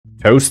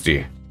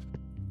Toasty.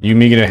 You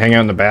me gonna hang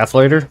out in the bath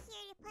later?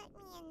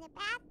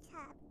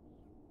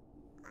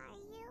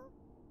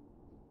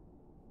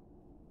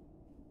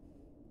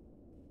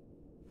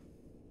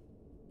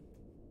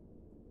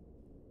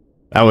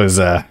 That was,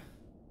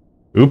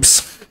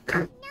 oops.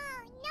 No,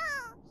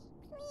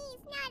 please,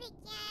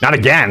 not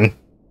again!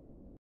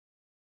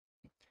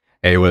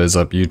 Hey, what is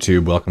up,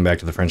 YouTube? Welcome back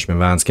to the Frenchman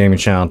Vance Gaming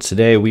Channel.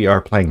 Today we are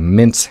playing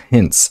Mint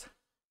Hints.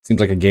 Seems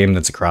like a game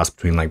that's a cross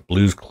between, like,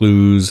 Blue's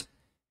Clues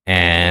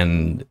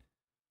and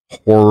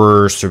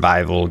horror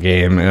survival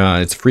game.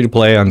 It's free to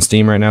play on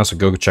Steam right now, so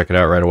go check it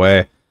out right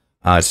away.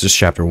 It's just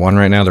Chapter 1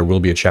 right now. There will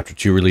be a Chapter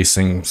 2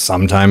 releasing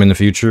sometime in the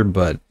future,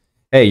 but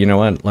hey, you know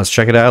what? Let's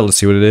check it out. Let's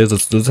see what it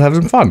is. Let's have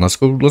some fun. Let's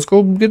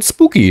go get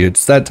spooky.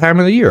 It's that time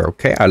of the year.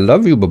 Okay, I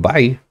love you.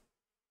 Bye-bye.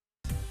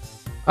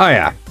 Oh,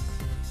 yeah.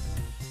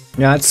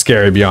 Yeah, it's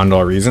scary beyond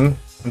all reason.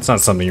 It's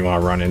not something you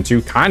want to run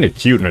into. Kind of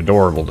cute and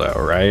adorable, though,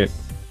 right?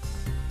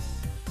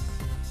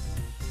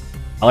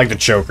 I like the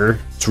choker.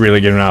 It's really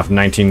giving off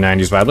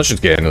 1990s vibe. Let's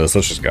just get into this.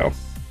 Let's just go.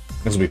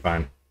 This will be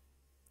fine.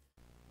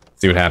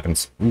 See what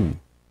happens. Ooh.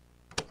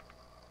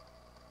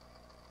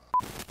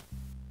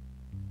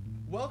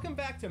 Welcome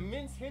back to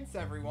Mint Hints,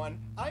 everyone.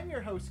 I'm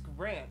your host,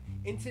 Grant,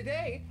 and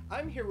today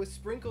I'm here with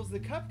Sprinkles the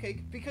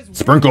Cupcake because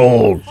Sprinkles! We're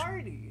having a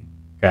party.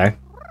 Okay.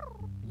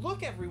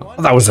 Look, everyone.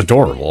 Oh, that was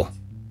adorable.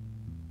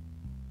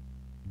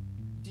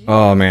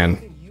 Oh,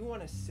 man. You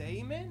want to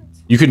say,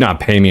 Mint? You could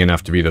not pay me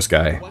enough to be this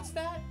guy. What's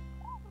that?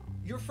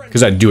 Your friend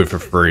because I'd do it for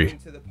free.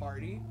 To the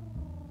party?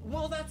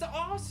 Well, that's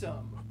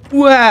awesome.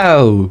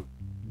 Wow.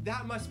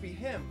 That must be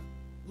him.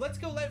 Let's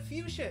go let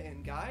Fuchsia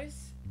in,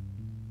 guys.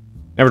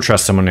 Never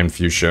trust someone named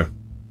Fuchsia.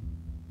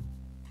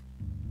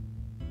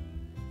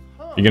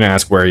 You're gonna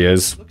ask where he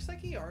is. Looks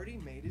like he already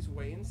made his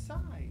way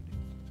inside.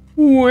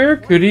 Where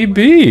could he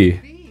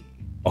be?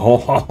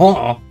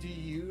 Oh. Do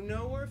you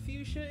know where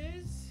Fuchsia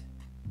is?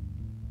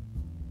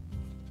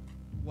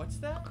 What's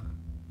that?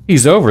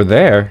 He's over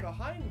there.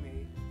 Behind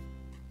me.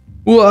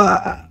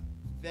 What?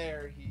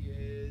 There he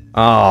is.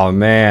 Oh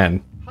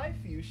man. Hi,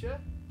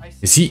 Fuchsia.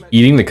 Is he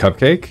eating the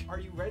cupcake?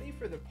 Are you ready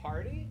for the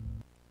party?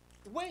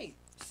 Wait,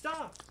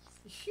 stop.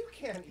 You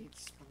can't eat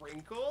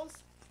Sprinkles.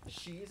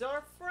 She's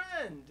our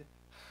friend.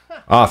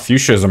 Ah,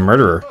 Fuchsia is a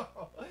murderer.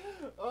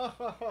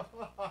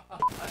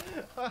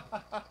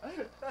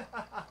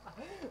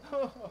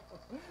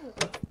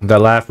 That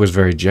laugh was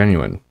very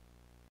genuine.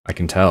 I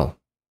can tell.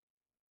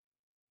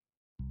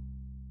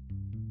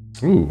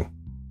 Ooh.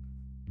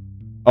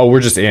 Oh, we're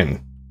just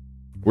in.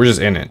 We're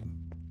just in it.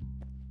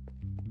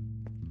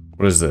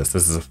 What is this?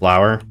 This is a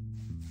flower?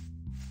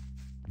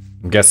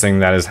 I'm guessing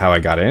that is how I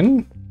got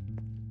in?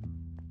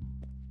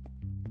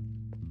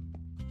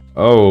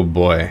 Oh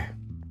boy.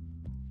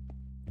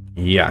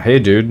 Yeah, hey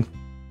dude.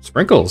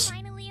 Sprinkles.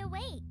 Finally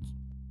awake.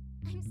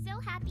 I'm so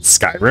happy.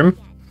 Skyrim?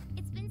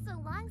 It's been so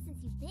long since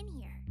you've been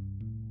here.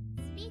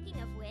 Speaking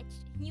of which,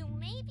 you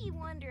may be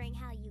wondering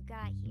how you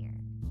got here.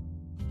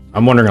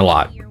 I'm wondering a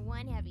lot. You're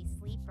one heavy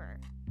sleeper.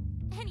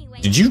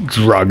 Anyway, Did you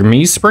drug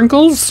me,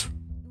 Sprinkles?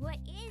 what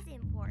is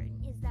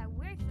important is that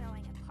we're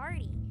throwing a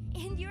party,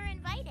 and you're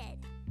invited.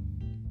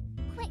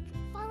 Quick,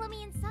 follow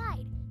me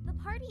inside. The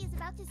party is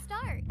about to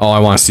start. Oh, I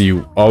want to see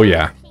you. Oh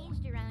yeah.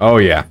 Oh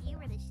yeah.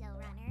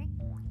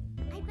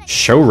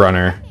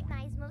 Showrunner.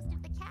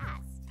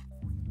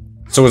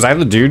 So was I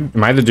the dude?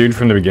 Am I the dude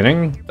from the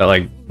beginning? That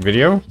like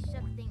video?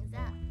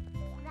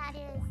 That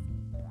is,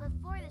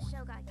 before the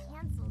show got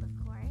canceled, of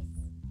course.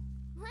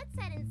 Let's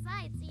head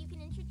inside so you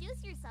can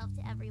introduce yourself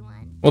to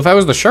everyone. Well, if I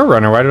was the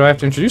showrunner, why did I have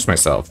to introduce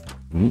myself?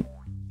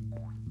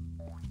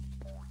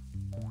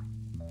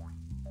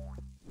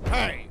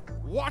 Hey,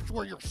 watch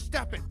where you're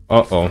stepping.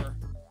 Uh-oh.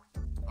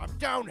 I'm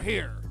down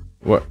here.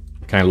 What?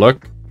 Can I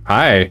look?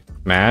 Hi,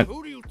 Matt.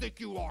 Who do you think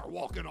you are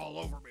walking all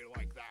over me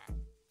like that?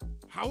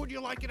 How would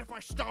you like it if I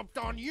stomped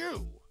on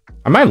you?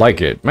 I might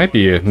like it. Might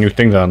be a new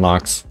thing that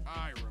unlocks.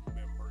 I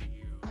remember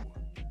you.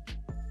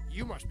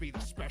 You must be the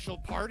special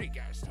party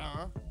guest,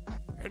 huh?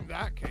 In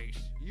that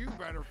case, you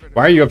better finish.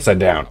 Why are you upside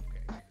down?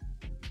 Cupcake.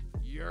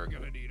 You're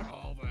gonna need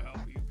all the help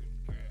you can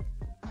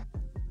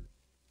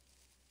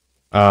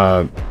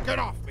get. Get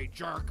off me,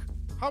 jerk!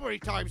 How many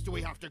times do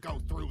we have to go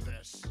through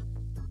this?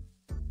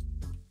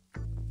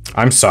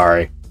 I'm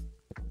sorry.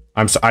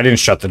 I didn't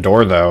shut the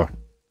door though.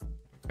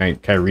 Can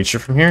I reach it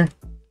from here?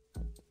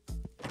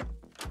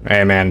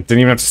 Hey man, didn't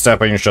even have to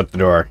step on you and shut the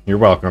door. You're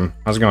welcome.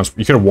 How's it going?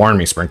 You could have warned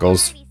me,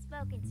 Sprinkles.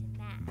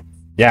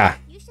 Yeah.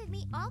 You should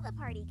meet all the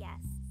party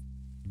guests.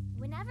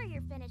 Whenever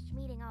you're finished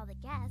meeting all the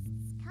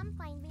guests, come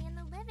find me in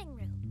the living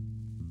room.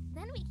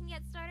 Then we can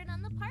get started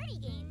on the party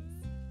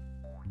games.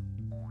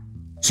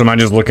 So am I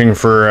just looking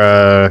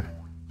for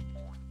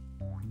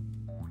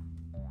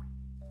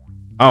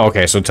Oh,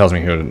 okay, so it tells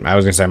me who. I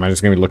was gonna say, am I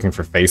just gonna be looking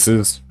for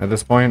faces at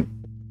this point?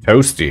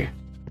 Toasty.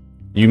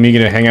 You me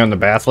gonna hang out in the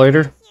bath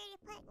later?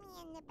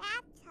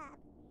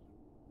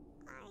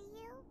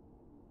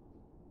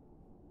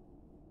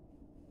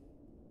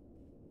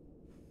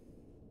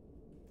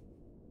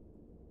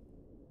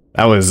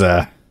 That was,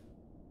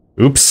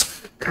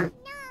 oops. No,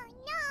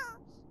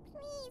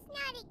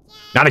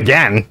 Not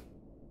again.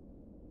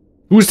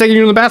 Who was taking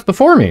you to the bath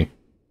before me?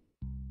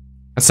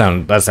 That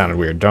sounded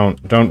weird.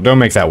 Don't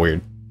make that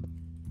weird.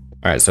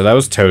 All right, so that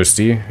was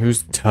Toasty.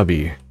 Who's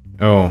Tubby?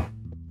 Oh,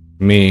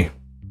 me.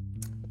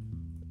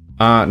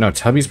 No,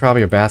 Tubby's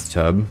probably a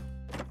bathtub.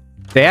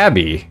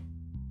 Dabby.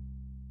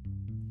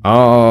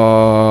 Oh.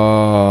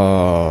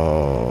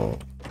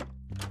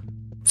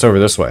 It's over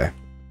this way.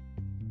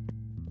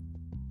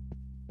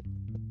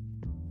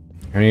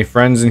 Any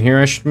friends in here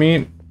I should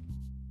meet?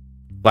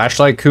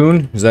 Flashlight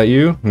Coon? Is that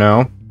you?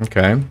 No?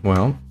 Okay,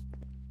 well.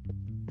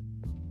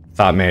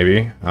 Thought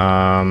maybe.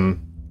 I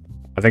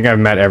think I've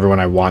met everyone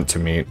I want to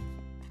meet.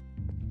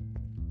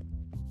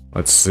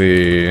 Let's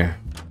see.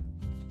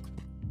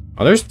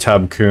 Oh, there's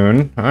Tub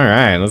Coon.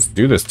 Alright, let's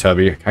do this,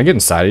 Tubby. Can I get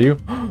inside of you?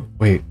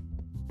 Wait.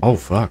 Oh,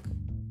 fuck.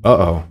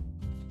 Uh-oh.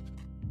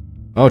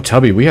 Oh,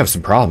 Tubby, we have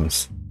some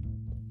problems.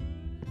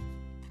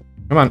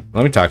 Come on,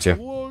 let me talk to you.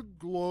 Glug,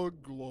 glug,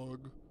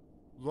 glug.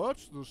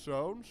 That's the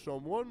sound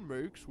someone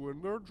makes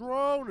when they're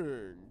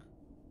drowning.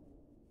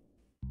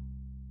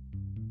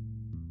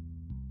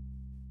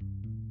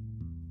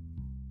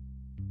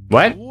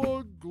 What?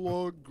 Glug,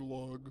 glug,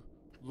 glug.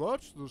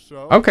 That's the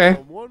sound Okay.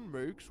 someone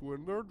makes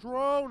when they're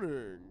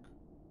drowning.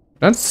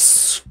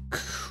 That's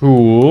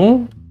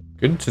cool.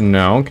 Good to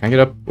know. Can I get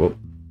up? Whoa.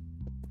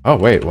 Oh,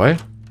 wait,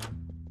 what?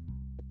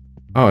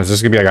 Oh, is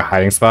this gonna be like a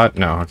hiding spot?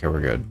 No, okay, we're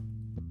good.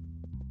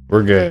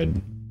 We're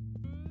good.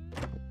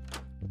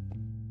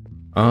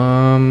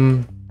 I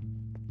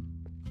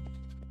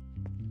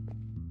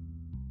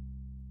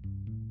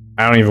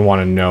don't even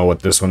want to know what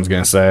this one's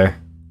gonna say.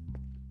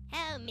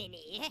 How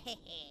many?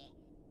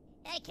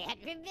 I can't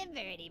remember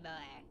anymore.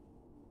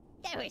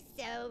 There were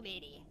so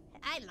many.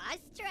 I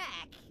lost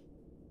track.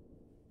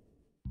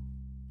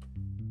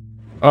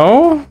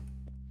 Oh?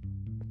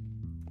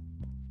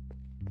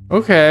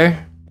 Okay.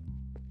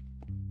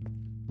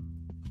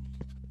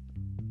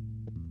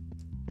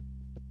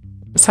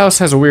 This house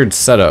has a weird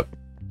setup.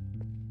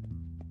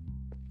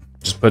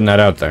 Just putting that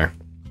out there.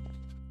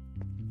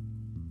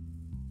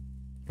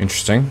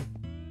 Interesting.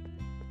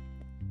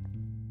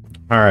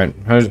 Alright,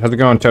 how's it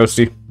going,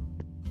 Toasty?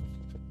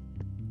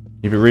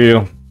 Keep it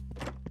real.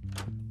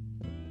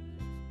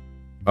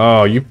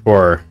 Oh, you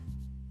poor...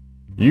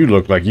 You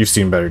look like you've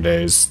seen better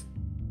days.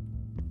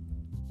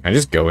 Can I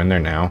just go in there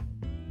now?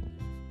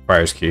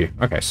 Fire's key.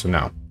 Okay, so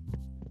no.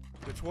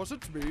 It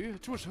wasn't me,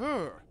 it was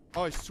her.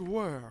 I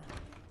swear.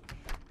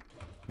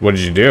 What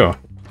did you do?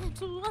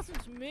 It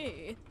wasn't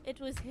me. It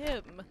was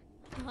him.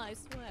 I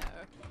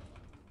swear.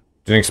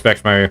 Didn't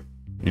expect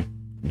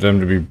them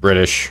to be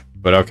British,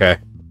 but okay.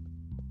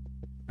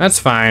 That's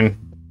fine.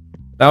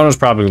 That one was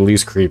probably the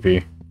least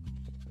creepy.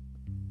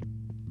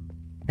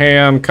 Hey,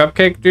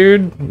 Cupcake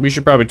dude, we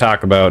should probably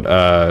talk about,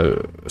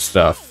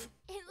 stuff.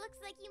 It looks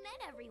like you met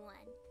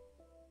everyone.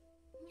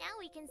 Now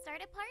we can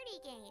start a party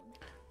game.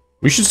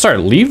 We should start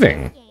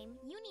leaving. Game,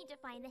 you need to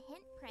find the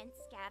hint prints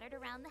scattered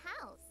around the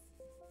house.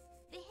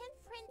 The hint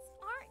prints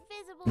aren't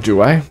visible Do to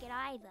the I? naked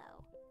eye,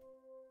 though.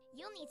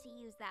 You'll need to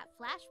use that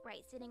flash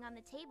bright sitting on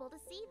the table to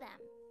see them.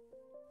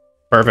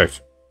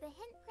 Perfect. The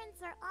hint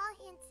prints are all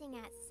hinting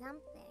at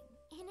something,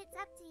 and it's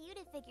up to you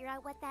to figure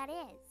out what that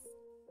is.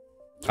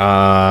 You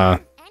can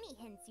find any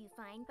hints you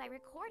find by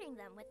recording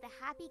them with the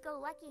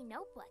happy-go-lucky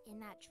notebook in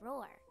that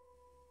drawer.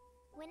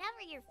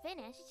 Whenever you're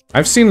finished,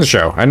 I've seen the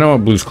show. I know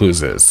what Blue's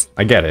Clues is.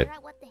 I get it. figure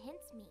out what the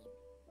hints mean.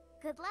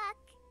 Good luck.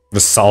 The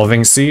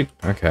solving seat?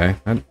 Okay.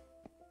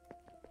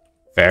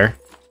 Fair.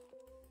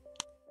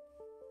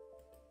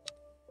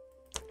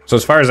 So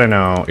as far as I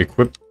know,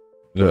 equip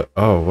the...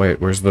 Oh, wait.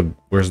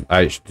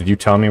 Did you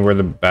tell me where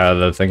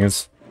the thing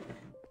is?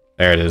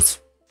 There it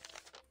is.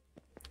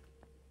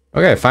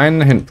 Okay, find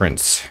the hint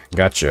prints.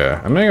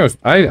 Gotcha. I'm gonna go...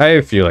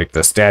 I feel like the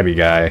stabby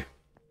guy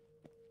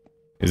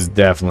is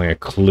definitely a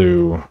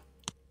clue.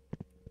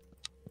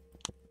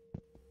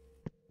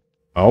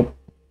 Oh.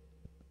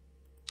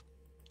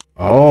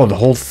 Oh, the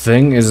whole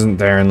thing isn't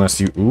there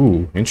unless you...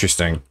 Ooh,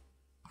 interesting.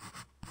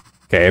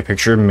 Okay,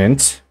 picture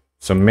Mint.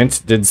 So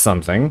Mint did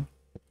something.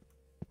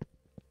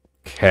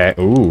 Okay.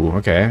 Ooh,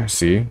 okay. I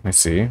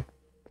see.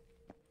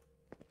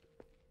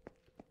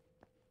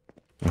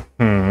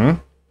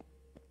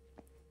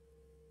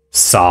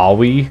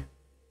 Sawi.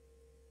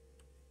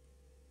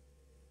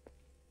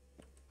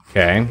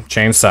 Okay,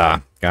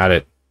 chainsaw. Got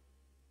it.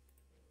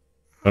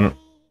 Hi,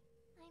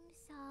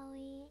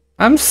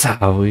 I'm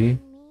sorry. Me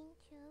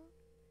too.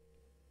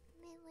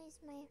 Mint was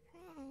my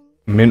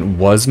friend. Mint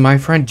was my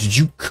friend? Did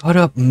you cut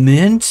up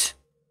Mint?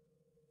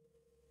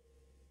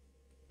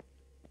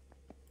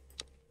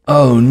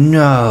 Oh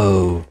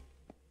no.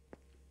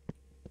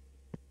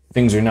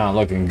 Things are not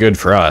looking good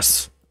for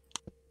us.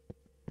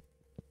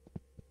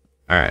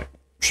 Alright.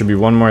 Should be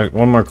one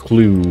more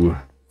clue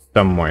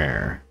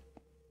somewhere.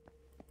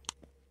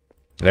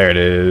 There it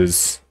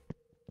is.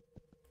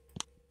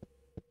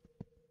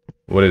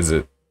 What is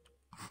it?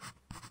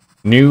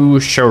 New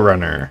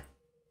showrunner.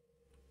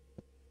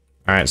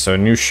 Alright, so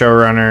new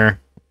showrunner.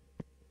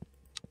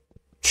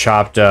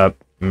 Chopped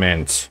up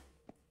Mint.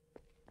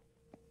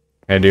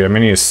 Hey, dude, I'm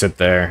gonna need to sit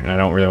there, and I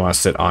don't really want to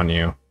sit on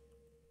you.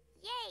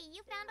 Yay,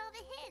 you found all the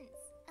hints.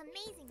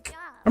 Amazing job.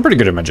 I'm pretty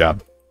good at my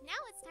job. Now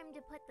it's time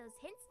to put those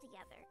hints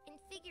together and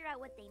figure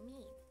out what they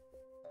mean.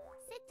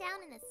 Sit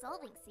down in the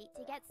solving seat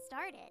to get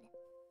started.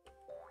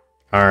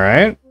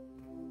 Alright.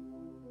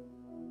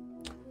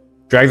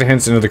 Drag the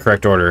hints into the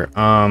correct order.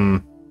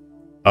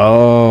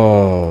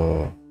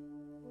 Oh.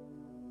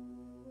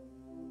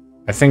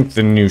 I think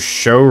the new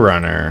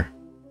showrunner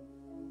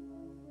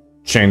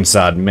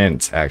chainsawed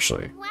Mint,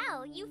 actually.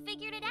 Wow, you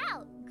figured it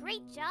out.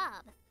 Great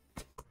job.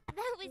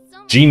 That was so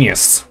much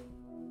Genius. fun.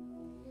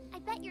 I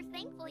bet you're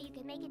thankful you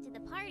could make it to the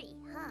party,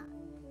 huh?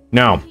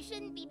 No, You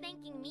shouldn't be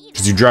thanking me.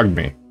 because you drugged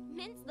me.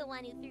 Mint's the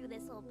one who threw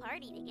this whole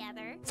party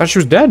together. I thought she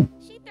was dead.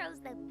 She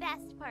throws the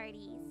best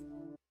parties.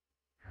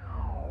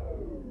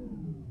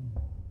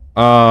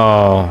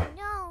 Oh.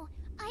 No,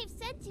 I've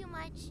said too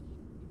much.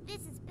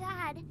 This is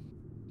bad.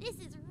 This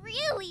is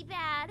really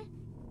bad.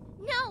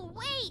 No,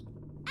 wait.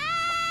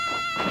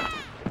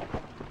 Ah!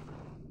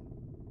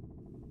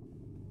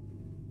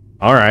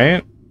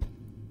 Alright.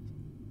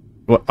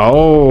 Well,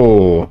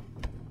 oh.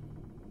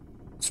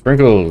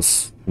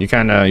 Sprinkles. You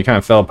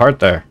kinda fell apart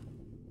there.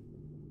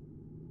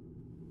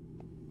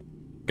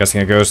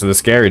 Guessing it goes to the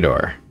scary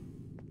door.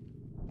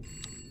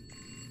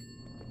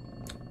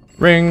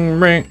 Ring,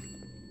 ring.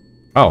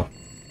 Oh.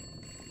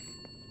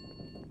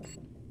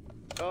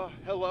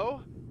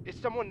 Hello? Is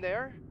someone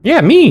there?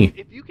 Yeah, me.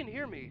 If you can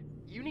hear me,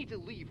 you need to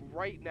leave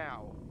right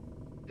now.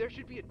 There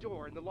should be a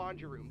door in the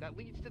laundry room that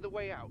leads to the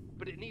way out,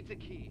 but it needs a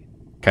key.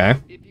 Okay.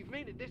 If you've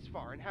made it this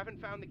far and haven't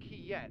found the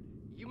key yet,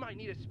 you might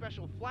need a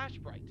special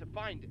flashbright to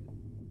find it.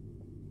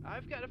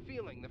 I've got a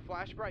feeling the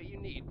flashbright you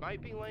need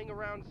might be laying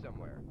around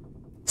somewhere.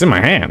 It's in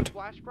my hand.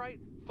 Flashbright,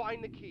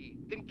 find the key,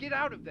 then get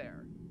out of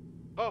there.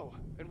 Oh,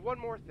 and one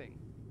more thing.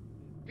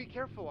 Be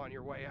careful on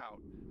your way out.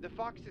 The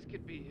foxes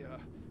could be,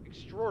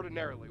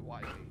 extraordinarily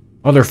wily.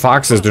 Oh, they're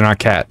foxes, they're not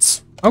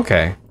cats.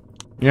 Okay.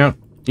 Yeah,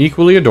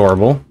 equally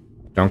adorable.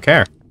 Don't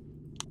care.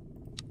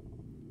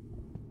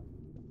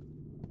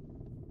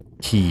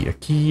 Key, a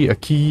key, a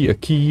key, a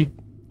key.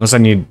 Unless I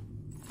need...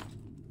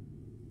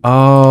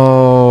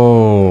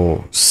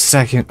 Oh,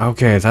 second.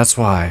 Okay, that's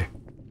why.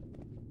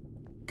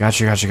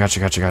 Gotcha, gotcha, gotcha,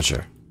 gotcha,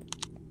 gotcha.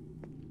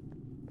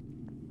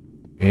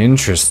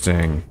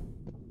 Interesting.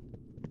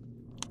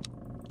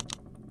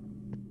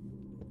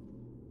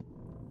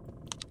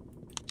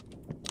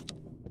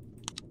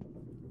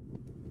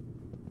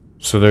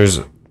 So there's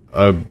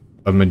a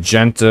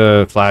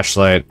magenta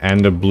flashlight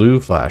and a blue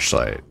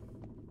flashlight.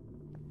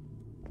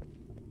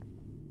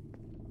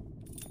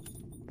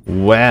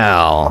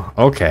 Well,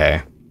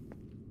 okay.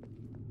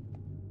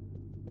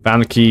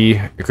 Found the key,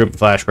 equipped the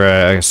flashlight.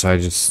 I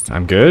guess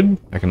I'm good?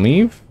 I can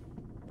leave?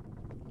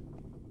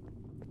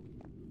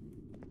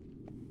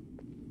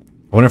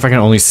 I wonder if I can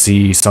only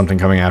see something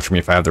coming after me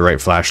if I have the right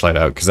flashlight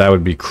out, because that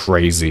would be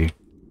crazy.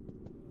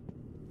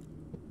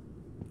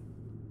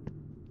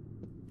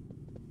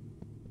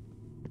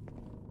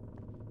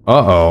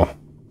 Uh-oh.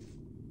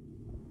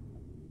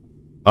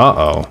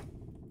 Uh-oh.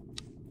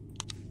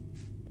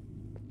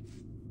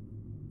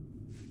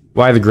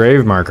 Why the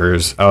grave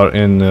markers out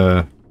in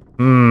the...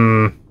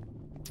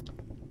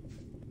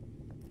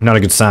 Not a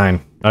good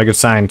sign. Not a good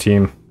sign,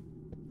 team.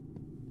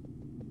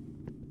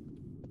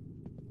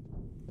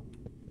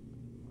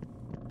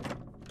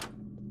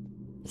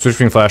 Switch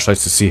between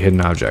flashlights to see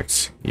hidden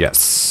objects.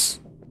 Yes.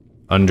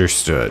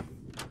 Understood.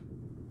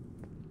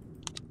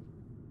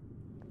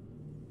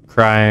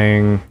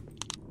 Crying.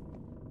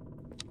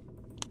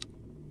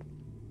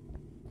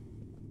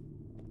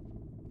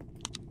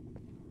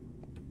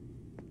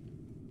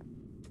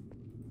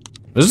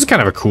 This is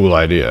kind of a cool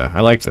idea.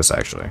 I like this,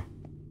 actually.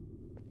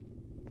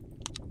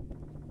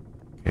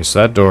 Okay, so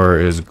that door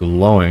is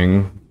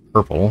glowing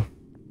purple.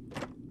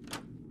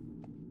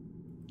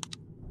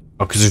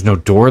 Oh, because there's no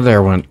door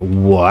there when...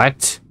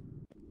 What?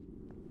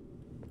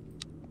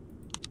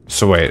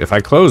 So wait, if I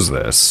close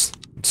this...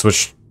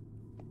 Switch...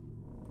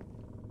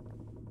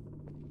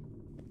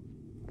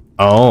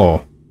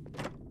 Oh.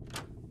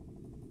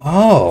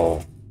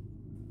 Oh.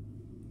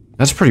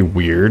 That's pretty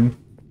weird.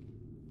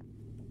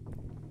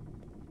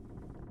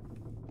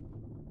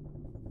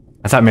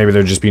 I thought maybe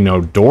there'd just be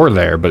no door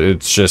there, but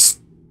it's just...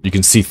 You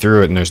can see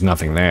through it and there's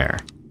nothing there.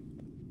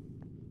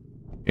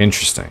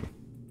 Interesting.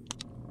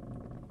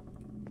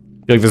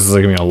 I feel like this is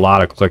gonna be a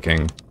lot of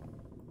clicking.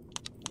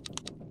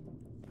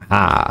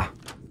 Ah.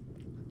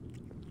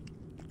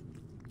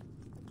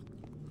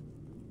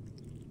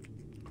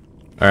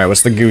 Alright,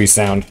 what's the gooey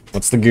sound?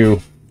 What's the goo?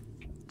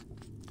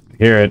 I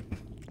hear it.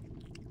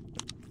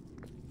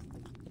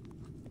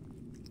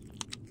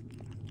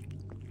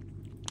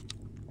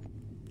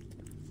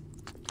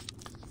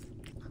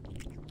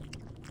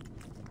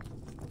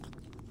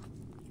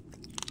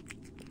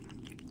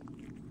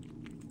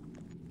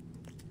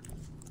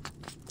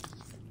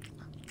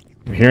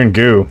 I'm hearing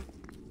goo.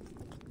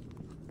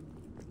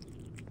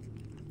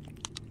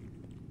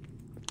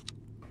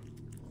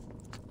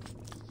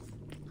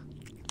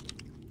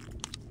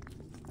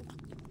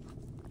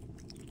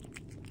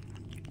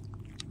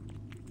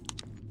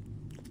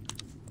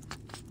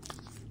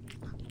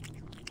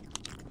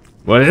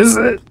 What is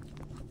it?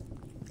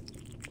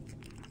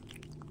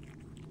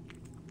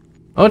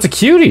 Oh, it's a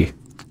cutie.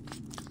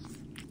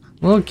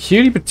 Little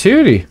cutie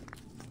patootie.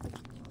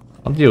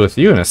 I'll deal with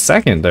you in a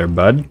second there,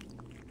 bud.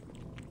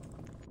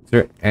 Is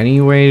there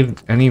any way,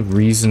 any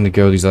reason to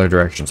go these other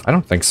directions? I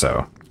don't think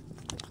so.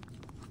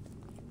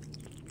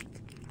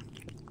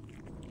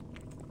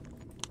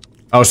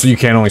 Oh, so you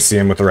can only see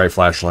him with the right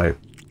flashlight.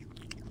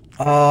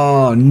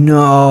 Oh,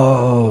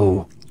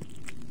 no.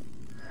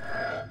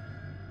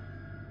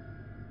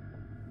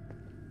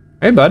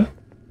 Hey, bud.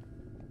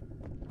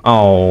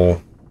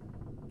 Oh.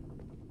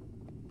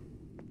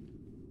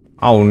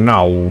 Oh,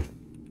 no.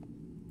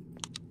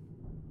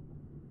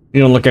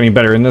 You don't look any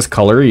better in this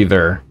color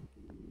either.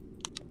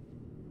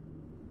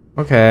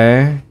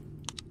 Okay.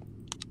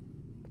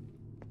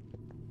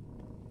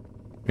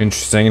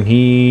 Interesting, and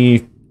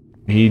he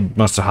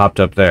must have hopped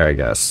up there, I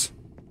guess.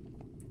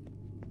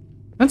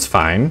 That's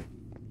fine.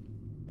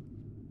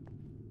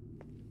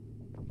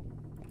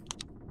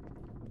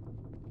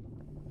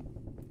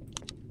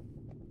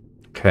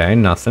 Okay,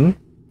 nothing.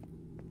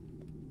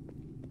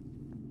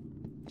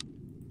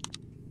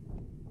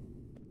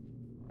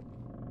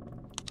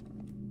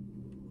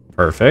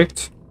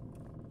 Perfect.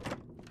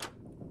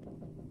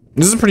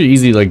 This is a pretty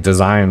easy, like,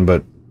 design,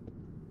 but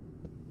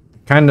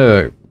kind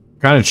of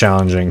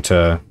challenging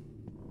to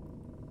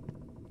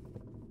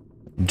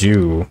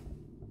do.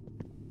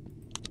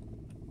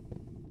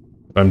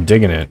 But I'm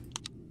digging it.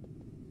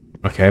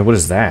 Okay, what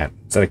is that?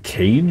 Is that a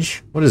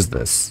cage? What is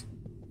this?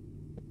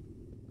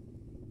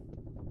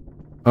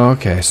 Oh,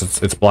 okay, so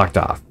it's blocked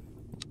off.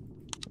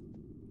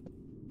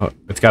 Oh,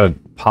 it's got a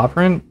paw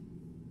print?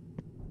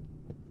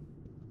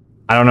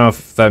 I don't know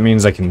if that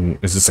means I can...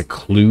 Is this a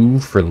clue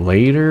for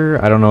later?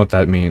 I don't know what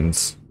that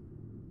means.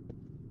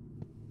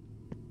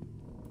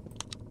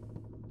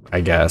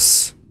 I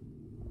guess.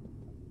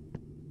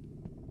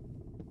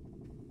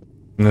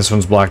 And this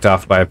one's blocked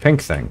off by a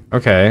pink thing.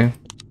 Okay.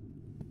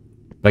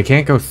 But I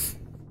can't go...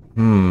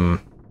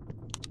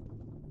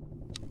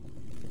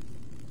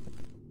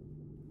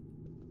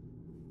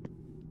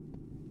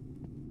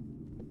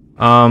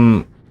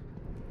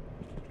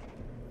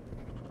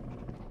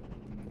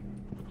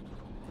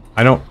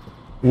 I don't...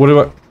 What do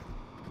I...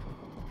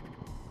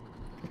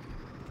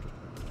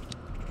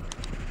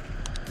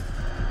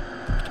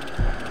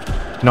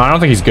 No, I don't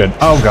think he's good.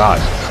 Oh, God.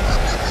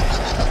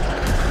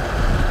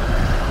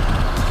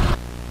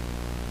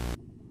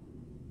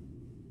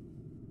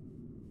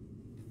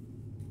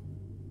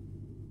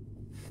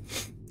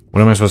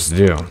 What am I supposed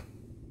to do?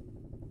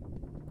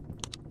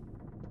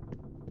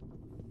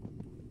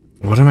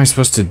 What am I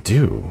supposed to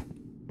do?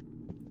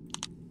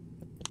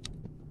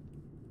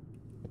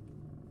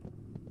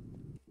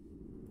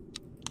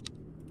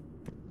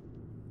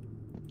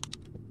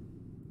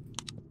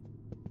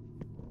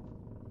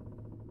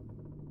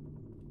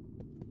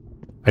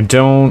 I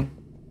don't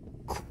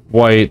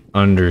quite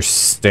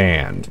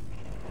understand.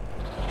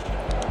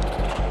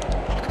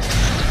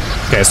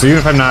 Okay, so even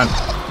if I'm not...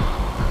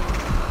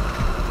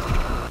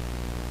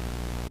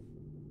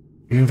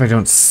 Even if I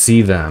don't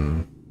see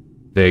them,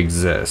 they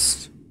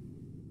exist.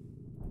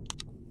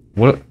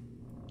 What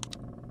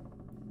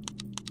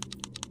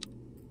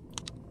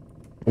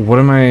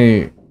am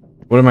I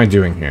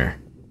doing here?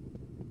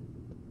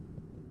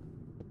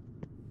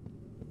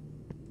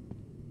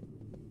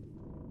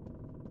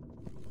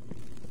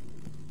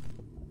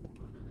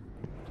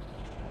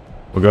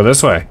 We'll go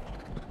this way.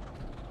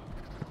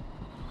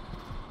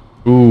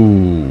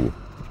 Ooh.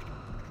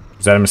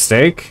 Is that a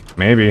mistake?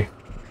 Maybe.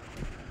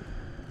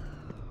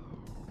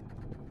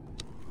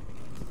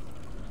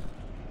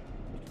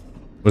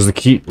 Was the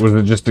key... Was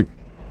it just to...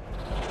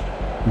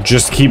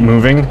 Just keep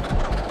moving?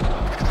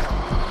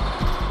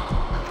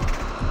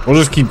 We'll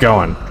just keep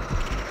going.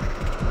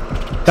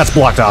 That's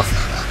blocked off.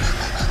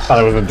 Thought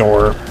it was a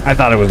door. I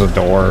thought it was a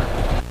door.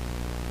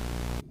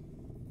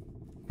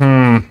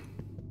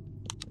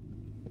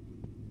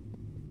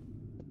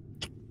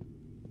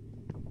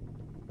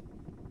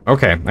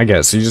 Okay, I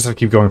guess. You just have to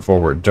keep going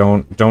forward.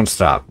 Don't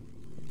stop.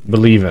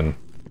 Believe in.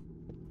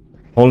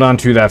 Hold on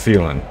to that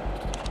feeling.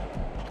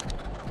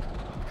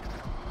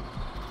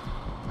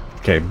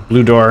 Okay,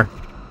 blue door.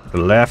 To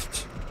the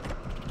left.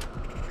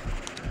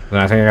 Then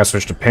I think I gotta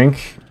switch to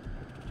pink.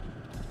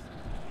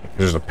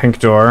 There's a pink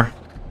door.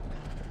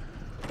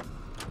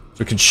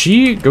 So could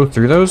she go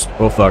through those?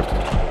 Oh, fuck.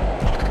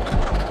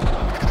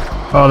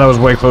 Oh, that was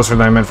way closer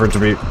than I meant for it to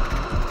be.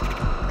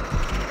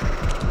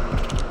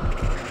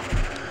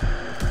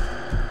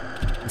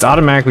 It's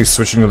automatically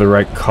switching to the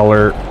right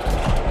color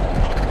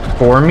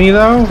for me,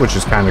 though, which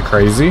is kind of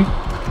crazy.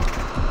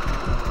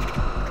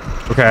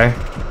 Okay.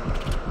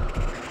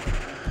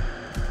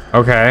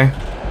 Okay.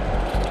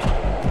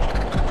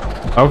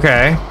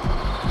 Okay.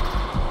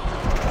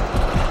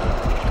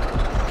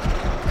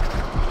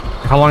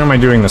 How long am I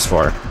doing this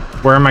for?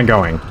 Where am I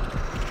going?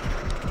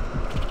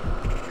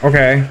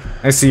 Okay,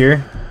 I see her.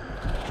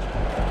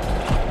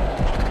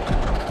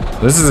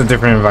 This is a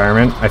different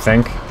environment, I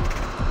think.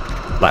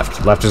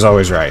 Left. Left is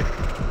always right.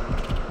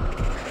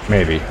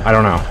 Maybe. I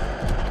don't know.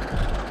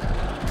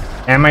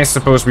 Am I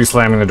supposed to be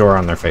slamming the door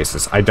on their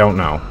faces? I don't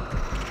know.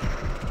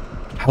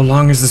 How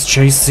long is this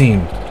chase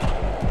scene?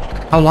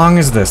 How long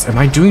is this? Am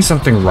I doing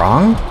something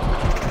wrong?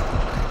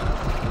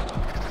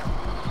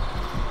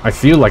 I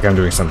feel like I'm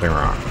doing something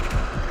wrong.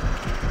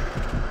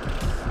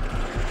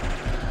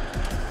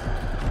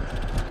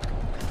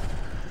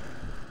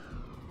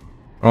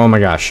 Oh my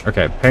gosh.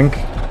 Okay, pink.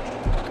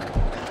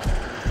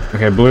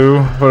 Okay,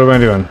 blue. What am I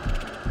doing?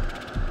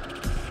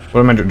 What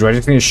am I doing? Do I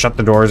just need to shut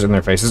the doors in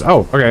their faces?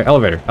 Oh, okay,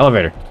 elevator.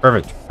 Elevator.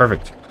 Perfect.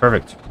 Perfect.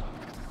 Perfect.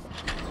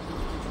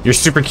 You're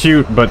super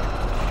cute, but...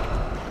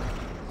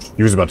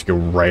 He was about to go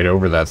right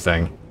over that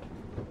thing.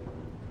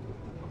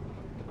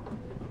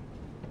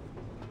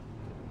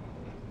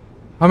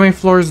 How many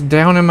floors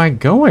down am I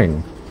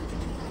going?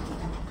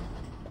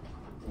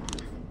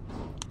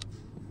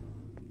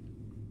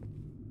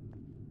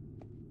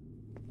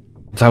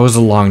 That was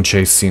a long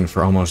chase scene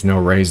for almost no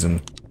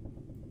reason.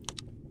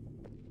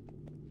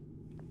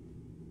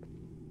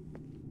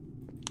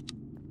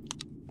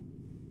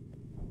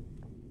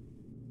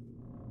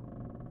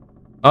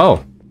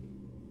 Oh.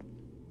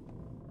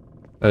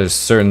 That is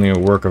certainly a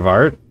work of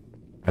art.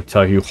 I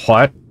tell you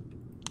what.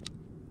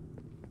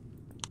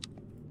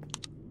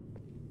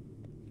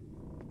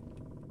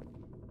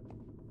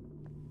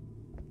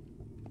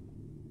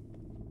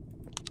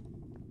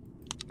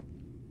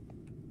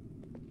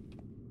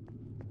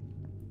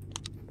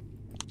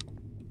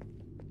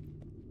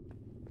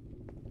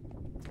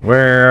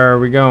 Where are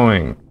we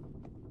going?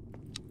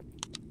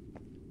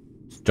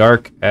 It's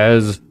dark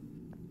as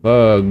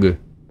bug.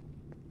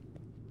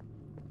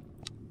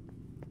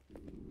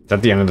 Is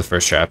that the end of the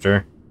first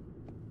chapter?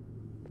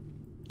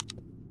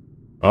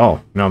 Oh,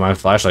 no, my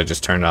flashlight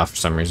just turned off for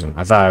some reason.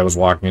 I thought I was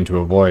walking into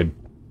a void.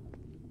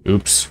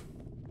 Oops.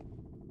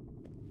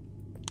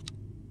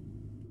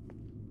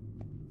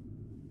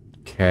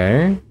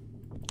 Okay.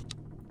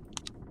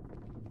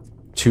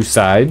 2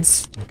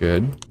 sides.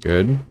 Good,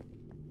 good.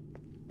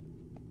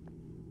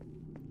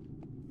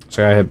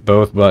 So I hit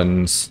both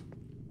buttons.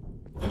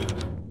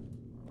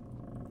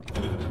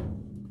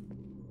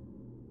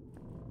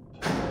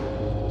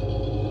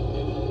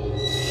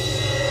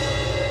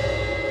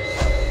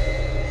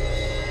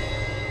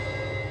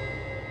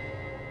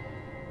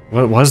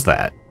 What was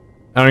that?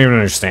 I don't even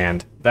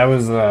understand. That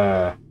was,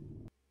 I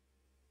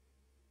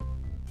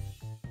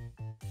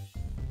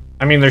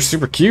mean, they're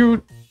super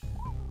cute.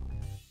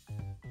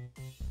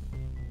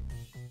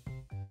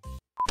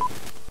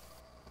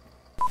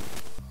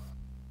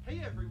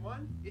 Hey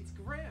everyone, it's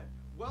Grant.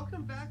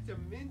 Welcome back to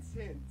Mint's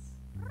Hints.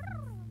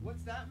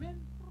 What's that, Mint?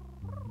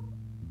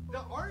 The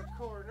art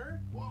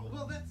corner?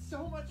 Well, that's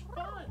so much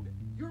fun.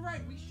 You're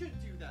right, we should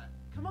do that.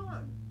 Come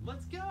on,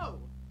 let's go.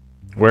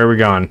 Where are we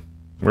going?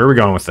 Where are we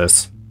going with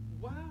this?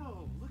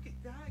 Wow, look at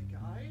that,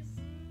 guys.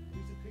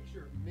 There's a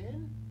picture of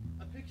Min,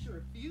 a picture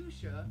of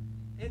Fuchsia,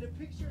 and a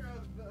picture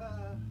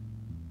of,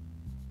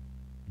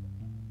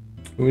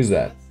 Who is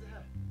that?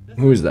 that's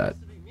Who is not that?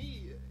 supposed to be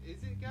me,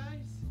 is it,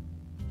 guys?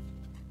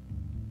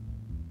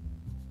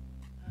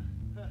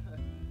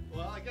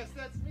 Well, I guess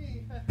that's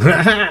me.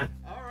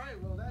 All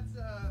right, well,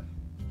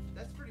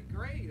 that's pretty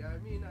great. I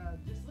mean,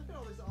 just look at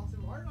all this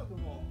awesome art on the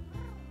wall.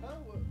 Huh?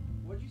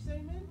 What'd you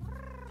say, Min?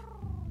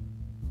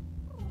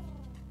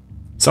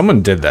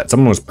 Someone did that.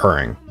 Someone was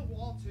purring. On the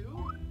wall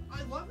too?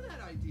 I love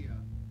that idea.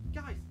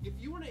 Guys, if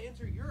you want to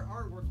enter your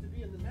artwork to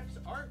be in the next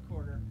art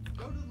corner,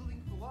 go to the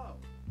link below.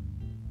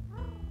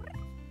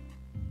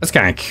 That's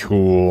kind of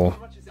cool. As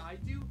much as I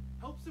do,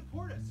 help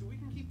support us so we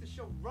can keep the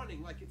show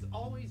running like it's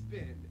always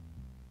been.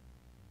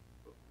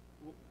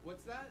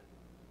 What's that?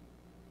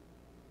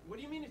 What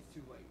do you mean it's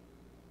too late?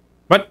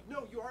 What?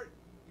 No, you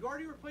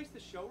already replaced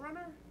the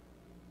showrunner?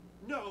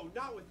 No,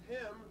 not with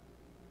him.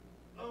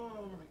 Oh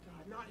my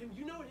god, not him.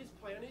 You know what his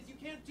plan is. You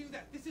can't do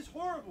that. This is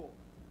horrible.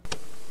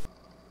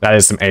 That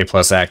is some A+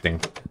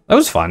 acting. That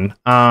was fun.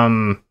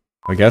 I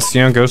guess,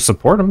 you know, go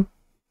support them.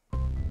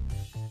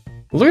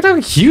 Look at how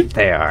cute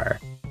they are.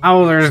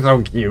 Oh, they're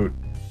so cute.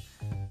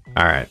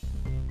 Alright.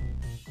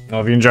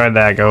 Well, if you enjoyed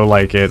that, go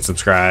like it,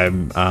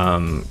 subscribe.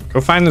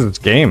 Go find this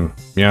game,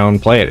 you know,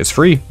 and play it. It's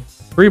free.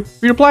 Free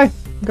to play.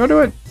 Go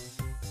do it.